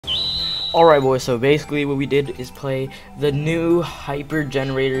Alright boys, so basically what we did is play the new hyper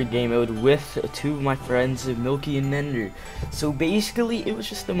generator game mode with two of my friends, Milky and Nender. So basically it was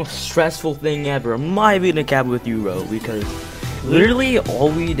just the most stressful thing ever. I'm not even gonna cap with you, bro, because literally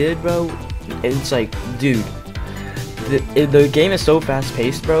all we did, bro, it's like, dude, the game is so fast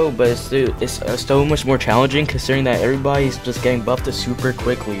paced, bro, but it's so much more challenging considering that everybody's just getting buffed super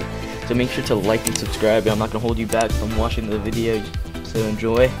quickly. So make sure to like and subscribe. I'm not gonna hold you back from watching the video. So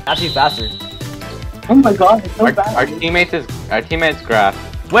enjoy. Actually faster. Oh my god, it's so fast. Our teammate's grass.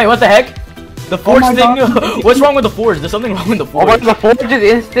 Wait, what the heck? The forge thing? What's wrong with the forge? There's something wrong with the forge. Oh, the forge is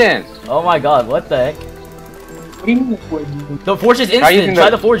instant. Oh my god, what the heck? What do you mean the forge? The forge is instant. Try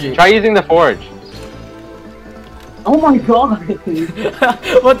the forge. Try using the forge. Oh my god.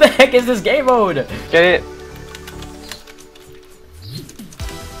 What the heck is this game mode? Get it?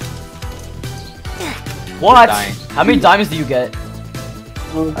 What? How many diamonds do you get?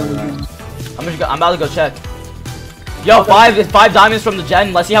 Oh, I'm about to go check. Yo, five diamonds from the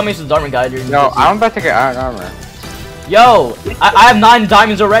gen. Let's see how many from the Dartmouth guy. No, I'm about to get iron armor. Yo, I have 9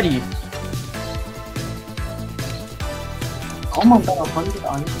 diamonds already. Oh my god, 100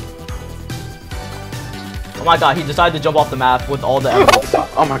 iron. Oh my god, he decided to jump off the map with all the emeralds.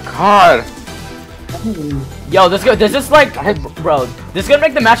 Oh my god. Yo, this is like, bro, this is gonna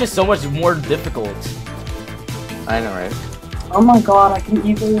make the matches so much more difficult. I know, right? Oh my god, I can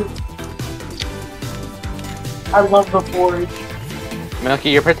even... I love the forge. Milky,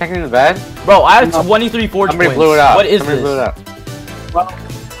 you're protecting the bed? Bro, I have 23 forge Somebody points. blew it up. What is Somebody this? blew it up. Well,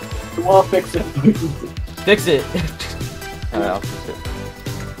 we'll fix it. Fix it. I'll fix it.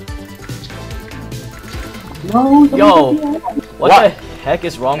 No, Yo, what the heck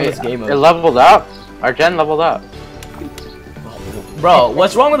is wrong with this game It mode? leveled up. Our gen leveled up. Bro,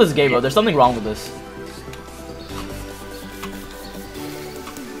 what's wrong with this game mode? There's something wrong with this.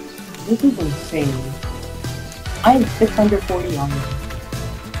 This is insane. I have 640 on it.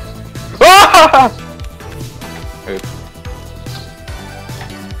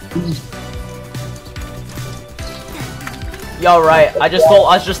 Yo, right. I just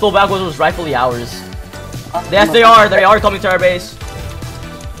stole back what was rightfully ours. Yes, they are. They are coming to our base.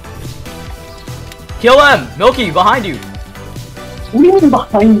 Kill them! Milky, behind you. What do you mean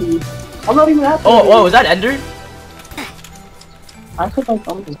behind me? I'm not even at Oh, whoa, was that Ender? I could like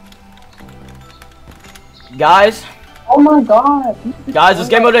something. Guys. Oh my god. Guys, this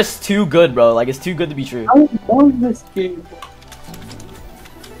game mode is too good, bro. Like, it's too good to be true. I love this game.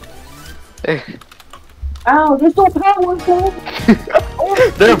 Ow, there's no power, bro.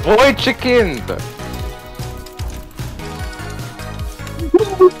 They're void chickens.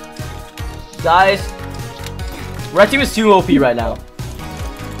 Guys, red team is too OP right now.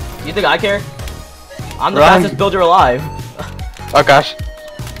 You think I care? I'm the fastest builder alive. Oh gosh.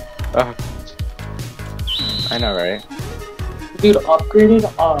 I know, right? Dude, upgraded,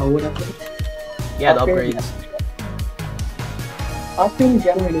 whatever. Yeah, the upgrades. Upgraded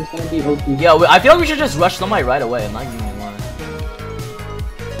generator is gonna be OP. Yo, I feel like we should just rush somebody right away. I'm not even gonna lie.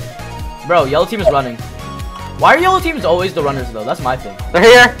 Bro, yellow team is running. Why are yellow teams always the runners though? That's my thing. They're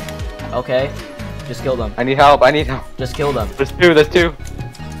here. Okay, just kill them. I need help. I need help. Just kill them. There's two.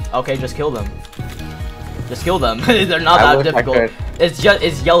 Okay, just kill them. Just kill them. They're not that difficult. It's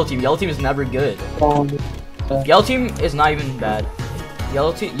yellow team. Yellow team is never good. Yellow team is not even bad.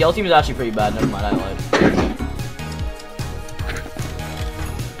 Yellow team is actually pretty bad. Never mind, I lied.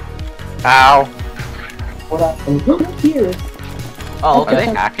 Ow. What happened? Look here. Oh, Are they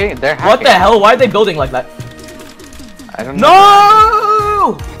okay. hacking? They're hacking. What the hell? Why are they building like that? I don't know.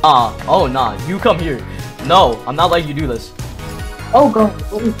 No! Oh nah. You come here. No, I'm not letting you do this. Oh god,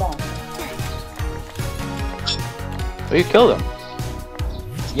 what is that? Oh, you killed them.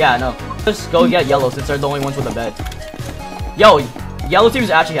 Yeah, I know. Just go get yellow since they're the only ones with a bed. Yo, yellow team is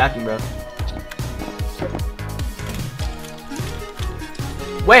actually hacking, bro.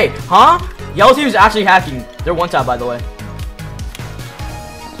 Wait, huh? Yellow team is actually hacking. They're one tap, by the way.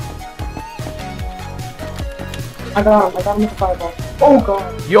 I got him with the fireball. Oh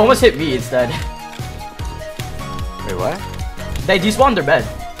god. You almost hit me instead. Wait, what? They despawned their bed.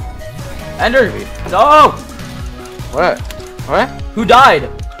 Ender! No! What? What? Who died?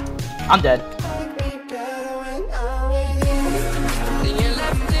 I'm dead.